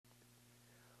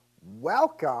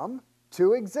Welcome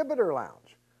to Exhibitor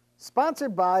Lounge,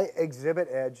 sponsored by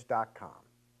ExhibitEdge.com.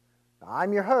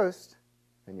 I'm your host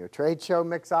and your trade show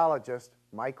mixologist,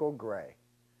 Michael Gray.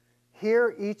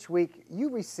 Here each week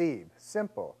you receive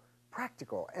simple,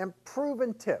 practical, and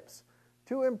proven tips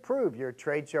to improve your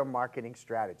trade show marketing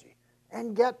strategy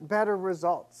and get better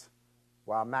results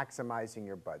while maximizing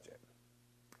your budget.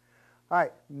 All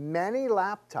right, many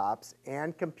laptops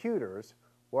and computers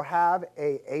will have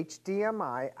a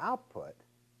HDMI output,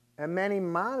 and many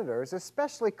monitors,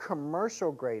 especially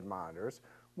commercial-grade monitors,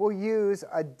 will use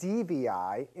a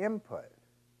DVI input.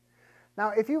 Now,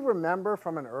 if you remember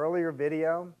from an earlier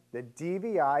video, the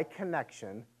DVI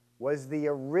connection was the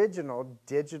original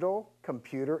digital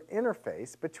computer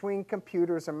interface between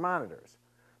computers and monitors,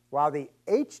 while the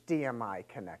HDMI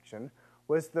connection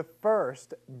was the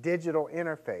first digital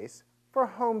interface for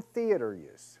home theater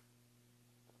use.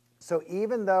 So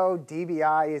even though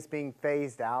DVI is being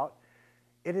phased out,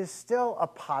 it is still a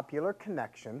popular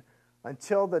connection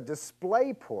until the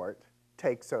display port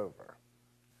takes over.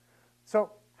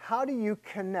 So how do you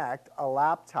connect a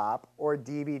laptop or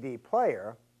DVD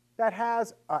player that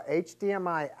has a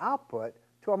HDMI output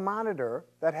to a monitor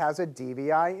that has a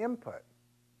DVI input?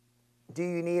 Do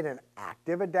you need an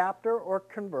active adapter or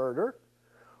converter?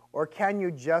 Or can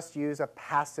you just use a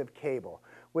passive cable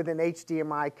with an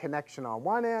HDMI connection on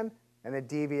one end and a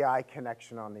DVI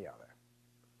connection on the other?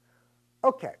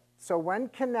 Okay, so when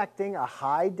connecting a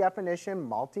high-definition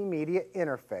multimedia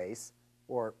interface,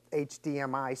 or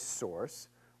HDMI source,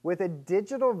 with a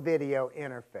digital video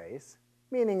interface,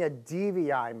 meaning a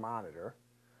DVI monitor,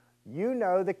 you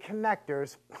know the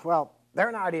connectors, well,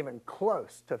 they're not even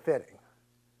close to fitting.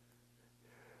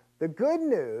 The good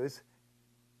news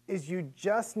is you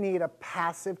just need a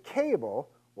passive cable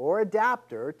or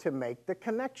adapter to make the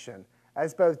connection,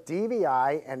 as both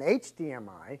DVI and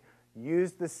HDMI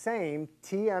use the same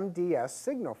TMDS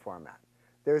signal format.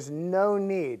 There's no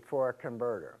need for a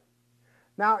converter.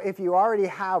 Now, if you already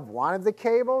have one of the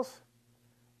cables,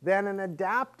 then an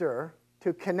adapter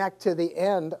to connect to the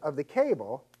end of the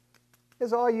cable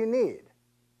is all you need.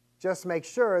 Just make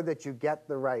sure that you get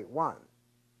the right one.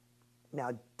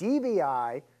 Now,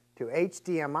 DVI to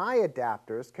HDMI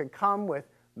adapters can come with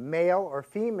male or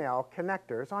female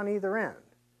connectors on either end.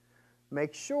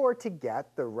 Make sure to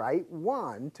get the right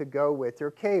one to go with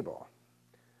your cable.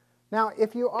 Now,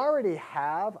 if you already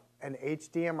have an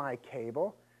HDMI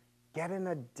cable, get an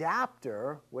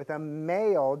adapter with a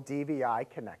male DVI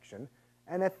connection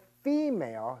and a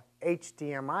female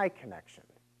HDMI connection.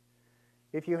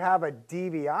 If you have a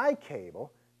DVI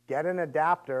cable, get an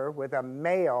adapter with a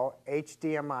male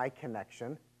HDMI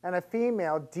connection and a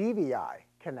female DVI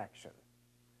connection.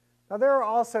 Now, there are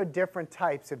also different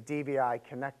types of DVI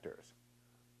connectors.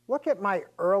 Look at my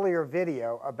earlier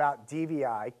video about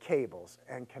DVI cables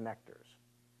and connectors.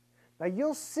 Now,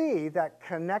 you'll see that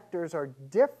connectors are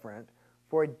different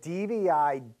for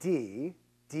DVI-D,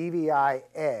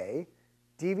 DVI-A,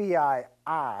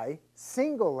 DVI-I,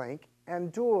 single link,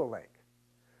 and dual link.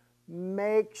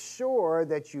 Make sure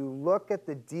that you look at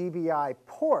the DVI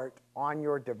port on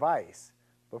your device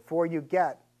before you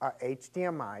get a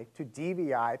HDMI to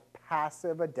DVI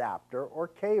passive adapter or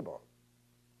cable.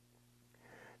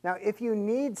 Now, if you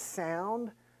need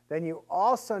sound, then you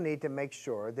also need to make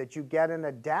sure that you get an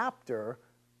adapter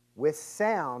with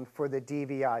sound for the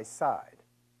DVI side.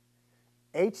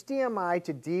 HDMI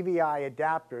to DVI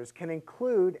adapters can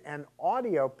include an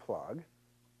audio plug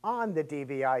on the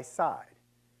DVI side.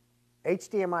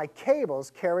 HDMI cables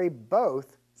carry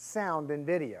both sound and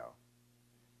video.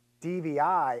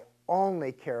 DVI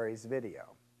only carries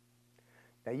video.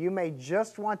 Now, you may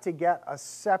just want to get a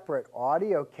separate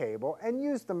audio cable and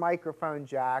use the microphone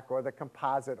jack or the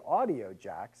composite audio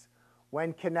jacks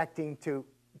when connecting to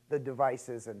the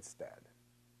devices instead.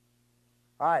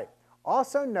 All right,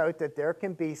 also note that there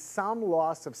can be some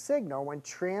loss of signal when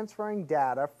transferring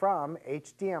data from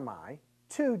HDMI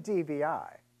to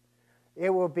DVI. It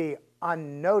will be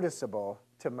unnoticeable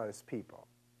to most people.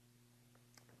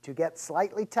 To get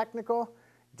slightly technical,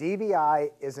 DVI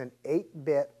is an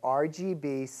 8-bit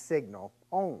RGB signal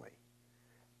only.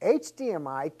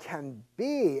 HDMI can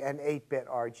be an 8-bit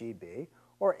RGB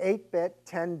or 8-bit,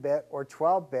 10-bit, or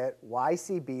 12-bit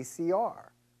YCBCR.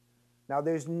 Now,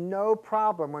 there's no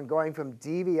problem when going from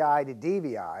DVI to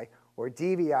DVI or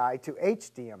DVI to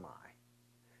HDMI.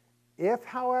 If,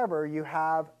 however, you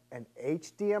have an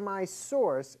HDMI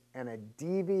source and a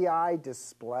DVI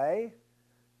display,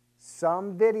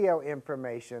 some video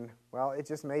information, well, it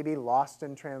just may be lost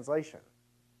in translation.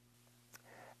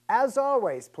 As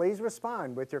always, please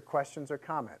respond with your questions or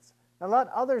comments and let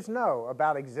others know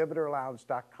about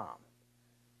ExhibitorLounge.com.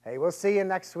 Hey, we'll see you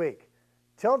next week.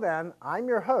 Till then, I'm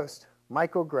your host,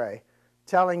 Michael Gray,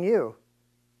 telling you,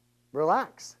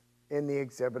 relax in the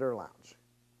exhibitor lounge.